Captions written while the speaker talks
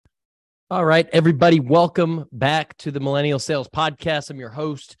All right, everybody, welcome back to the Millennial Sales Podcast. I'm your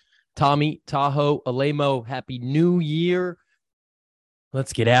host, Tommy Tahoe Alemo. Happy New Year.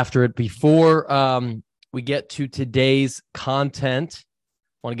 Let's get after it. Before we get to today's content,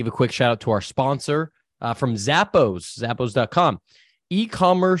 I want to give a quick shout out to our sponsor from Zappos, Zappos.com.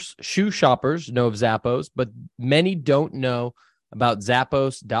 E-commerce shoe shoppers know of Zappos, but many don't know about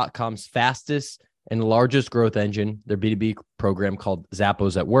Zappos.com's fastest and largest growth engine, their B2B program called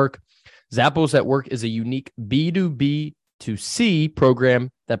Zappos at Work. Zappos at Work is a unique B2B to C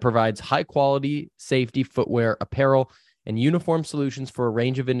program that provides high-quality safety footwear, apparel, and uniform solutions for a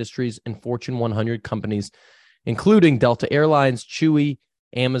range of industries and Fortune 100 companies, including Delta Airlines, Chewy,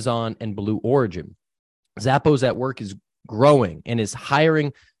 Amazon, and Blue Origin. Zappos at Work is growing and is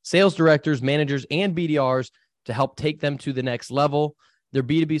hiring sales directors, managers, and BDRs to help take them to the next level. Their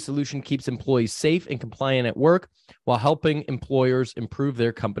B2B solution keeps employees safe and compliant at work while helping employers improve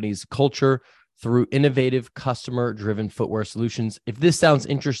their company's culture through innovative customer-driven footwear solutions. If this sounds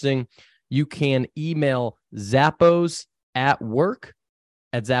interesting, you can email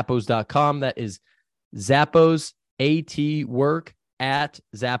zapposatwork@zappos.com. That is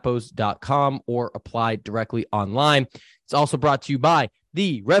zapposatwork@zappos.com, or apply directly online. It's also brought to you by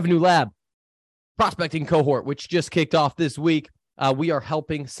the Revenue Lab prospecting cohort, which just kicked off this week. We are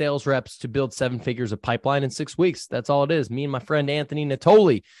helping sales reps to build 7 figures of pipeline in 6 weeks. That's all it is. Me and my friend Anthony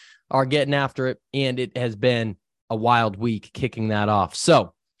Natoli are getting after it, and it has been a wild week kicking that off.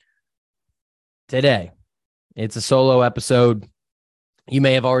 So today, it's a solo episode. You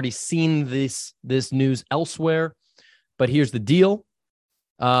may have already seen this news elsewhere, but here's the deal.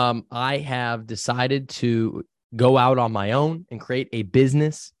 I have decided to go out on my own and create a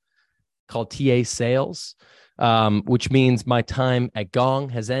business called TA Sales. Which means my time at Gong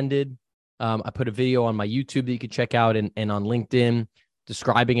has ended. I put a video on my YouTube that you can check out and on LinkedIn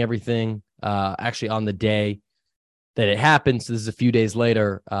describing everything, actually on the day that it happened. So this is a few days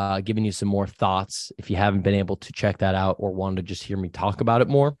later, giving you some more thoughts if you haven't been able to check that out or wanted to just hear me talk about it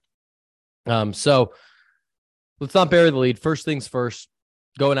more. So let's not bury the lead. First things first,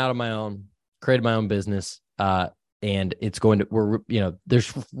 going out on my own, created my own business. And it's going to,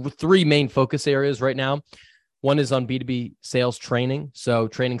 there's 3 main focus areas right now. One is on B2B sales training. So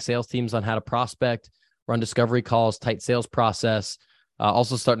training sales teams on how to prospect, run discovery calls, tight sales process.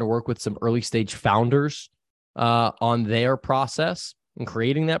 Also starting to work with some early stage founders on their process and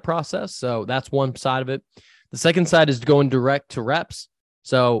creating that process. So that's one side of it. The second side is going direct to reps.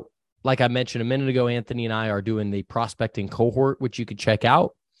 So like I mentioned a minute ago, Anthony and I are doing the prospecting cohort, which you could check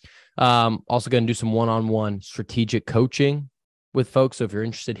out. Also going to do some one-on-one strategic coaching with folks. So if you're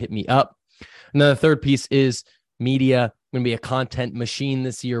interested, hit me up. And then the third piece is media. I'm going to be a content machine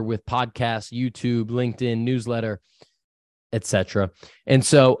this year with podcasts, YouTube, LinkedIn, newsletter, etc. And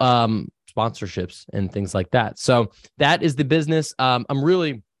so sponsorships and things like that. So that is the business. I'm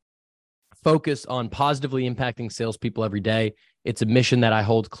really focused on positively impacting salespeople every day. It's a mission that I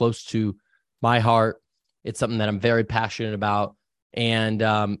hold close to my heart. It's something that I'm very passionate about and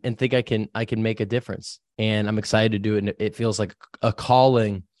think I can make a difference. And I'm excited to do it. And it feels like a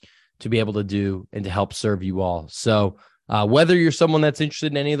calling to be able to do and to help serve you all. So whether you're someone that's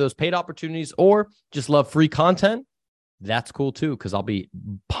interested in any of those paid opportunities or just love free content, that's cool too, because I'll be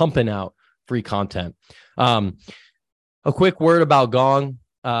pumping out free content. A quick word about Gong.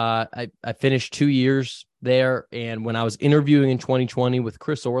 I finished 2 years there. And when I was interviewing in 2020 with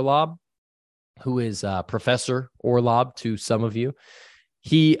Chris Orlob, who is Professor Orlob to some of you,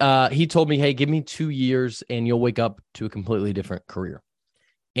 he told me, hey, give me 2 years and you'll wake up to a completely different career.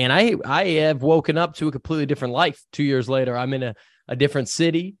 And I have woken up to a completely different life 2 years later. I'm in a different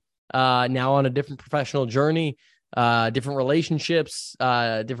city, now on a different professional journey, different relationships,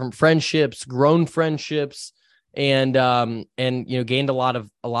 different friendships, grown friendships, and gained a lot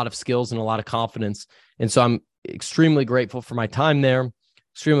of skills and a lot of confidence. And so I'm extremely grateful for my time there,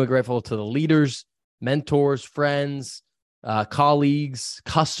 extremely grateful to the leaders, mentors, friends, colleagues,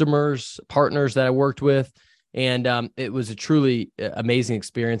 customers, partners that I worked with. And it was a truly amazing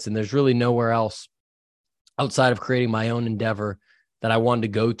experience. And there's really nowhere else outside of creating my own endeavor that I wanted to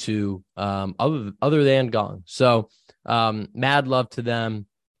go to other than Gong. So mad love to them.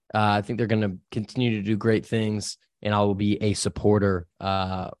 I think they're going to continue to do great things, and I will be a supporter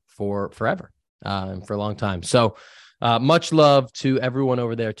for forever and for a long time. So much love to everyone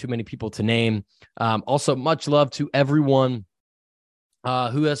over there. Too many people to name. Also, much love to everyone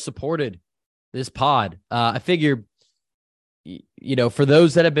who has supported this pod. I figure, for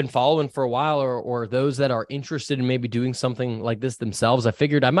those that have been following for a while or those that are interested in maybe doing something like this themselves, I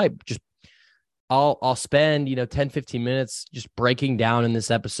figured I might I'll spend, 10, 15 minutes just breaking down in this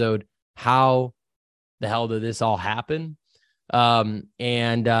episode how the hell did this all happen? And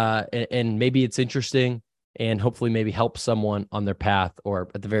maybe it's interesting and hopefully maybe help someone on their path, or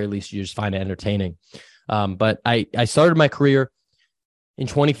at the very least, you just find it entertaining. But I started my career in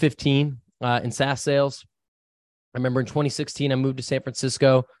 2015 in SaaS sales. I remember in 2016, I moved to San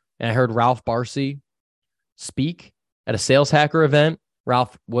Francisco and I heard Ralph Barcy speak at a Sales Hacker event.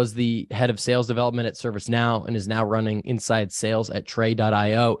 Ralph was the head of sales development at ServiceNow and is now running inside sales at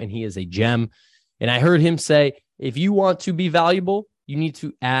Tray.io, and he is a gem. And I heard him say, if you want to be valuable, you need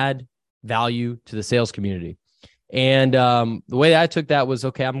to add value to the sales community. And the way I took that was,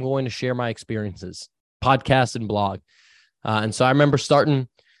 okay, I'm going to share my experiences, podcast and blog. And so I remember starting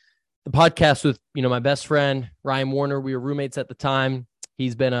the podcast with, my best friend, Ryan Warner. We were roommates at the time.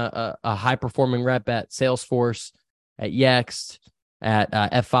 He's been a high-performing rep at Salesforce, at Yext, at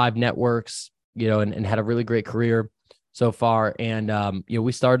F5 Networks, and had a really great career so far. And,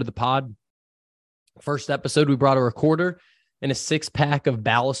 we started the pod. First episode, we brought a recorder and a 6-pack of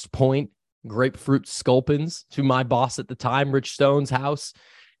Ballast Point grapefruit sculpins to my boss at the time, Rich Stone's house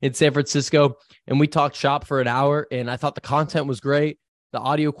in San Francisco. And we talked shop for an hour, and I thought the content was great. The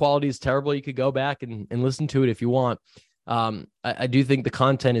audio quality is terrible. You could go back and listen to it if you want. I do think the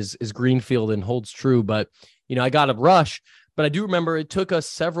content is greenfield and holds true, but, I got a rush. But I do remember it took us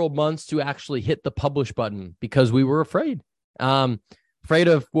several months to actually hit the publish button because we were afraid. Afraid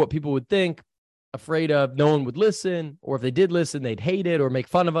of what people would think, afraid of no one would listen, or if they did listen, they'd hate it or make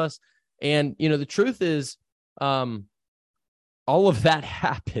fun of us. And, the truth is, all of that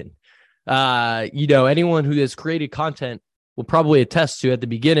happened. Anyone who has created content will probably attest to at the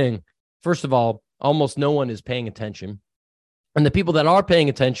beginning, first of all, almost no one is paying attention. And the people that are paying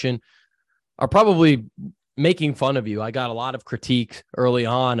attention are probably making fun of you. I got a lot of critique early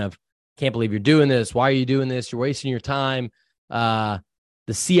on of, can't believe you're doing this. Why are you doing this? You're wasting your time. The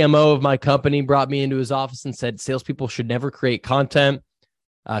CMO of my company brought me into his office and said, salespeople should never create content.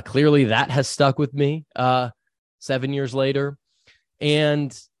 Clearly that has stuck with me 7 years later.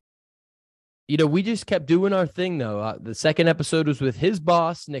 And, we just kept doing our thing though. The second episode was with his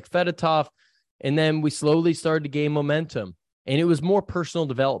boss, Nick Fedotov. And then we slowly started to gain momentum. And it was more personal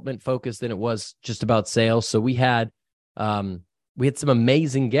development focused than it was just about sales. So we had some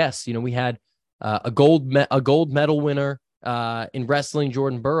amazing guests. We had a gold medal winner in wrestling,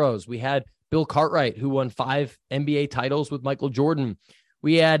 Jordan Burroughs. We had Bill Cartwright, who won 5 NBA titles with Michael Jordan.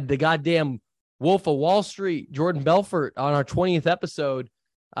 We had the goddamn Wolf of Wall Street, Jordan Belfort, on our 20th episode,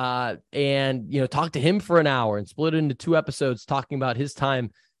 and talked to him for an hour and split it into 2 episodes talking about his time,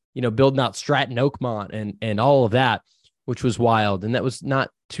 building out Stratton Oakmont and all of that, which was wild. And that was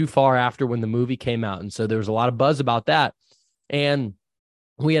not too far after when the movie came out. And so there was a lot of buzz about that. And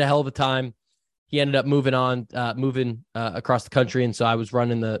we had a hell of a time. He ended up moving across the country. And so I was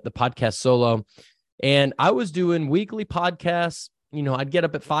running the podcast solo. And I was doing weekly podcasts. I'd get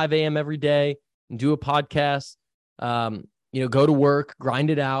up at 5 a.m. every day and do a podcast, go to work, grind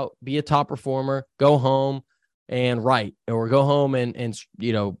it out, be a top performer, go home and write, or go home and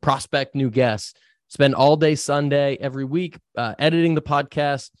prospect new guests. Spend all day Sunday every week editing the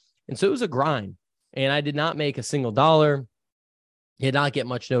podcast. And so it was a grind. And I did not make a single dollar. Did not get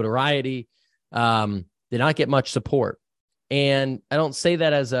much notoriety. Did not get much support. And I don't say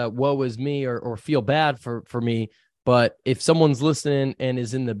that as a woe is me or feel bad for me. But if someone's listening and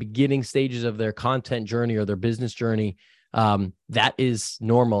is in the beginning stages of their content journey or their business journey, that is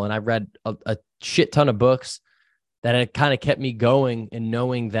normal. And I read a shit ton of books that had kind of kept me going and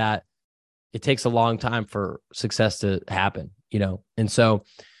knowing that it takes a long time for success to happen, And so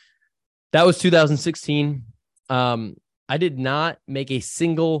that was 2016. I did not make a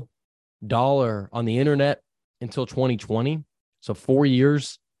single dollar on the internet until 2020. So 4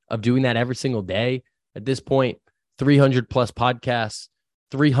 years of doing that every single day. At this point, 300 plus podcasts,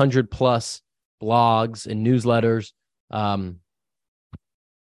 300 plus blogs and newsletters,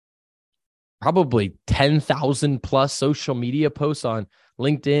 probably 10,000 plus social media posts on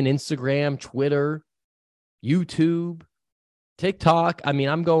LinkedIn, Instagram, Twitter, YouTube, TikTok. I mean,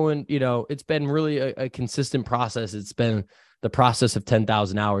 I'm going, it's been really a consistent process. It's been the process of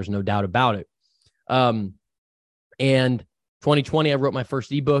 10,000 hours, no doubt about it. And 2020, I wrote my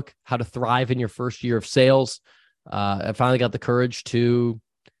first ebook, How to Thrive in Your First Year of Sales. I finally got the courage to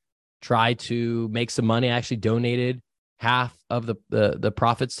try to make some money. I actually donated half of the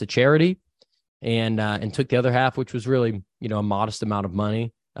profits to charity and took the other half, which was really, a modest amount of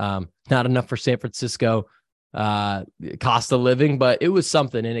money. Not enough for San Francisco cost of living, but it was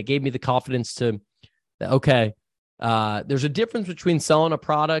something. And it gave me the confidence to, okay, there's a difference between selling a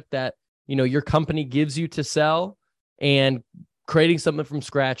product that, your company gives you to sell and creating something from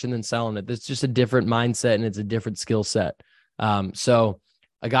scratch and then selling it. That's just a different mindset and it's a different skill set. So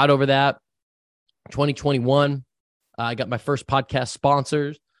I got over that. 2021, I got my first podcast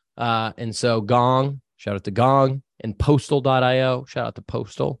sponsors. And so Gong, shout out to Gong, and Postal.io, shout out to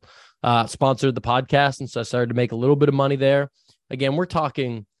Postal, sponsored the podcast. And so I started to make a little bit of money there. Again, we're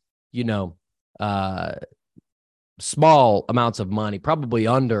talking, small amounts of money, probably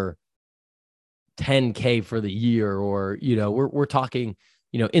under 10K for the year, or, we're talking,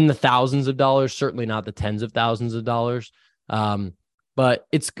 in the thousands of dollars, certainly not the tens of thousands of dollars. But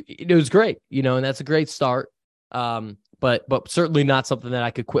it was great, and that's a great start. But certainly not something that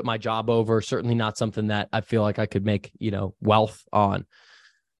I could quit my job over. Certainly not something that I feel like I could make, wealth on.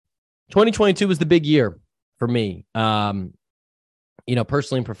 2022 was the big year for me,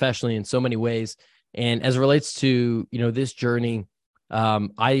 personally and professionally in so many ways. And as it relates to, this journey,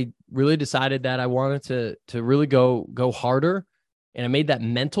 I really decided that I wanted to really go harder, and I made that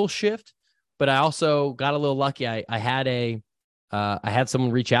mental shift. But I also got a little lucky. I had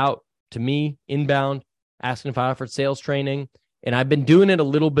someone reach out to me inbound, asking if I offered sales training, and I've been doing it a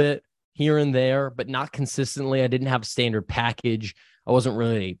little bit here and there, but not consistently. I didn't have a standard package. I wasn't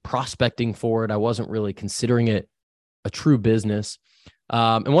really prospecting for it. I wasn't really considering it a true business.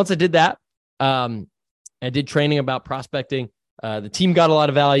 And once I did that, I did training about prospecting. The team got a lot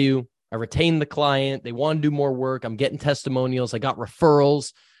of value. I retained the client. They want to do more work. I'm getting testimonials. I got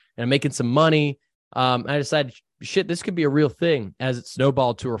referrals, and I'm making some money. I decided, shit, this could be a real thing, as it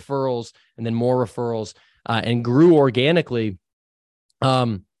snowballed to referrals and then more referrals, and grew organically.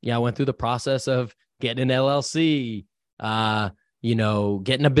 I went through the process of getting an LLC,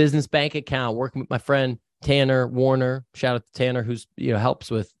 getting a business bank account, working with my friend Tanner Warner. Shout out to Tanner, who's,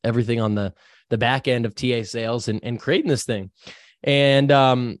 helps with everything on the back end of TA sales and creating this thing. And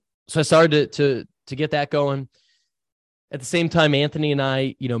so I started to get that going. At the same time, Anthony and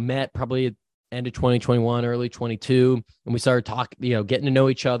I, met probably at end of 2021, early 22, and we started talking, getting to know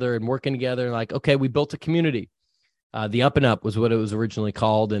each other and working together. Like, okay, we built a community. The Up and Up was what it was originally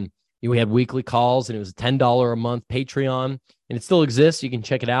called. And we had weekly calls, and it was a $10 a month Patreon, and it still exists. You can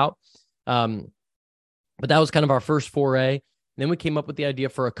check it out. But that was kind of our first foray. And then we came up with the idea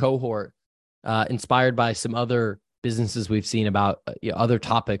for a cohort, inspired by some other businesses we've seen about other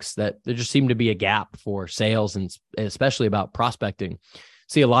topics that there just seemed to be a gap for sales, and especially about prospecting.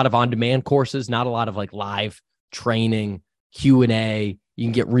 See a lot of on-demand courses, not a lot of like live training, Q&A. You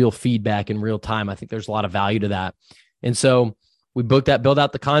can get real feedback in real time. I think there's a lot of value to that. And so we built out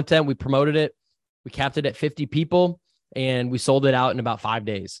the content, we promoted it, we capped it at 50 people, and we sold it out in about 5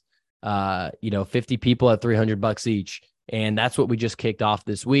 days. 50 people at $300 each. And that's what we just kicked off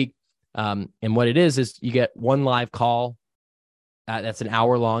this week. And what it is you get one live call. That's an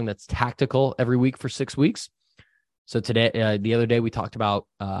hour long. That's tactical every week for 6 weeks. So today, the other day, we talked about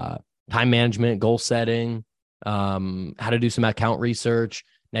time management, goal setting, how to do some account research.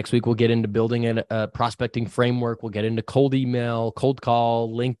 Next week, we'll get into building a prospecting framework. We'll get into cold email, cold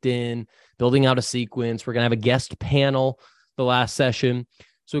call, LinkedIn, building out a sequence. We're going to have a guest panel the last session.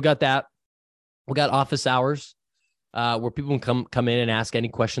 So we got that. We got office hours where people can come in and ask any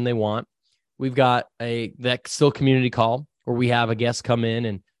question they want. We've got that still community call where we have a guest come in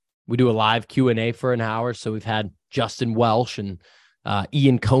and we do a live Q&A for an hour. So we've had Justin Welsh and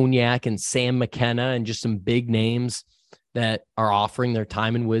Ian Cognac and Sam McKenna and just some big names that are offering their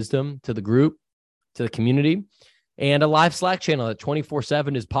time and wisdom to the group, to the community, and a live Slack channel that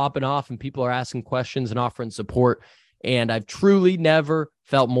 24/7 is popping off and people are asking questions and offering support. And I've truly never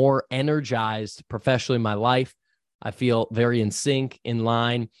felt more energized professionally in my life. I feel very in sync, in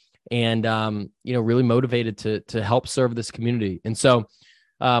line, and, really motivated to help serve this community. And so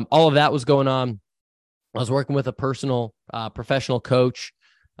all of that was going on. I was working with a personal professional coach,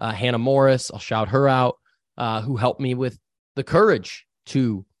 Hannah Morris. I'll shout her out, who helped me with the courage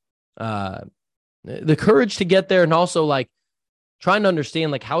to get there, and also like trying to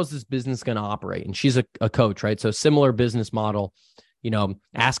understand like how is this business going to operate. And she's a coach, right? So similar business model,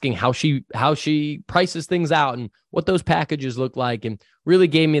 asking how she prices things out and what those packages look like, and really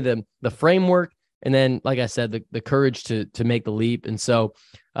gave me the framework. And then, like I said, the courage to make the leap. And so,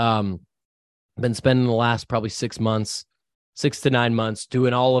 been spending the last probably 6 to 9 months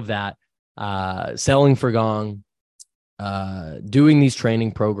doing all of that, selling for Gong, doing these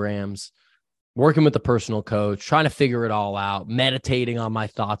training programs, working with the personal coach, trying to figure it all out, meditating on my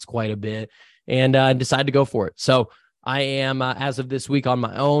thoughts quite a bit, and I decided to go for it. So I am, as of this week, on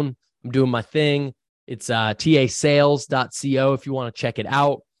my own. I'm doing my thing. It's tasales.co if you want to check it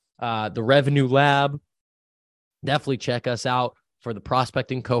out. The Revenue Lab, definitely check us out for the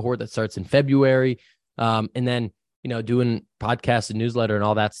prospecting cohort that starts in February. And then, doing podcasts and newsletter and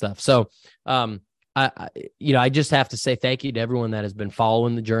all that stuff. So, I just have to say thank you to everyone that has been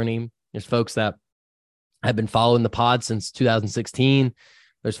following the journey. There's folks that have been following the pod since 2016.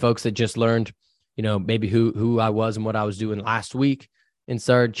 There's folks that just learned, maybe who I was and what I was doing last week and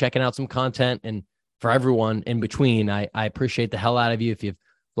started checking out some content. And for everyone in between, I appreciate the hell out of you. If you've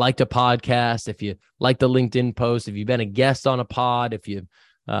liked a podcast, if you like the LinkedIn post, if you've been a guest on a pod, if you've,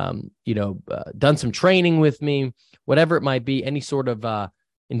 done some training with me, whatever it might be, any sort of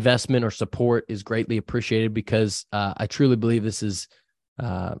investment or support is greatly appreciated, because I truly believe this is,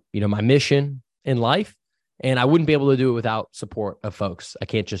 my mission in life. And I wouldn't be able to do it without support of folks. I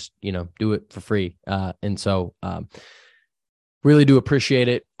can't just, do it for free. And so really do appreciate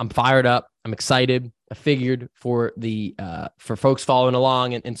it. I'm fired up. I'm excited. I figured for folks following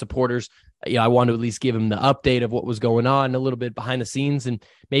along and supporters, I want to at least give them the update of what was going on, a little bit behind the scenes, and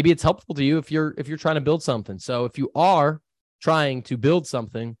maybe it's helpful to you if you're trying to build something. So if you are trying to build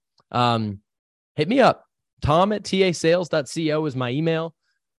something, hit me up. Tom@tasales.co is my email.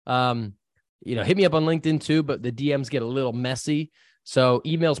 Hit me up on LinkedIn too, but the DMs get a little messy. So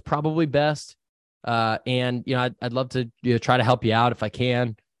email's probably best. And I'd love to try to help you out if I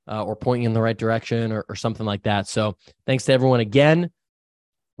can, or point you in the right direction or something like that. So thanks to everyone again.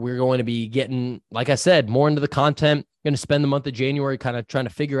 We're going to be getting, like I said, more into the content. Going to spend the month of January kind of trying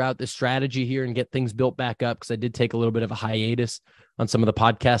to figure out this strategy here and get things built back up, because I did take a little bit of a hiatus on some of the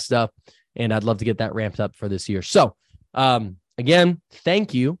podcast stuff, and I'd love to get that ramped up for this year. So again,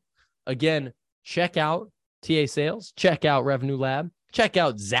 thank you. Again, check out TA Sales, check out Revenue Lab, check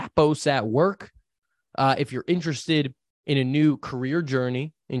out Zappos at Work. If you're interested in a new career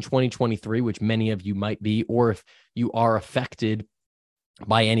journey in 2023, which many of you might be, or if you are affected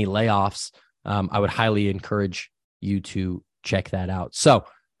by any layoffs, I would highly encourage you to check that out. So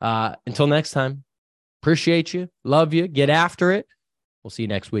until next time, appreciate you, love you, get after it. We'll see you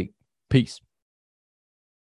next week. Peace.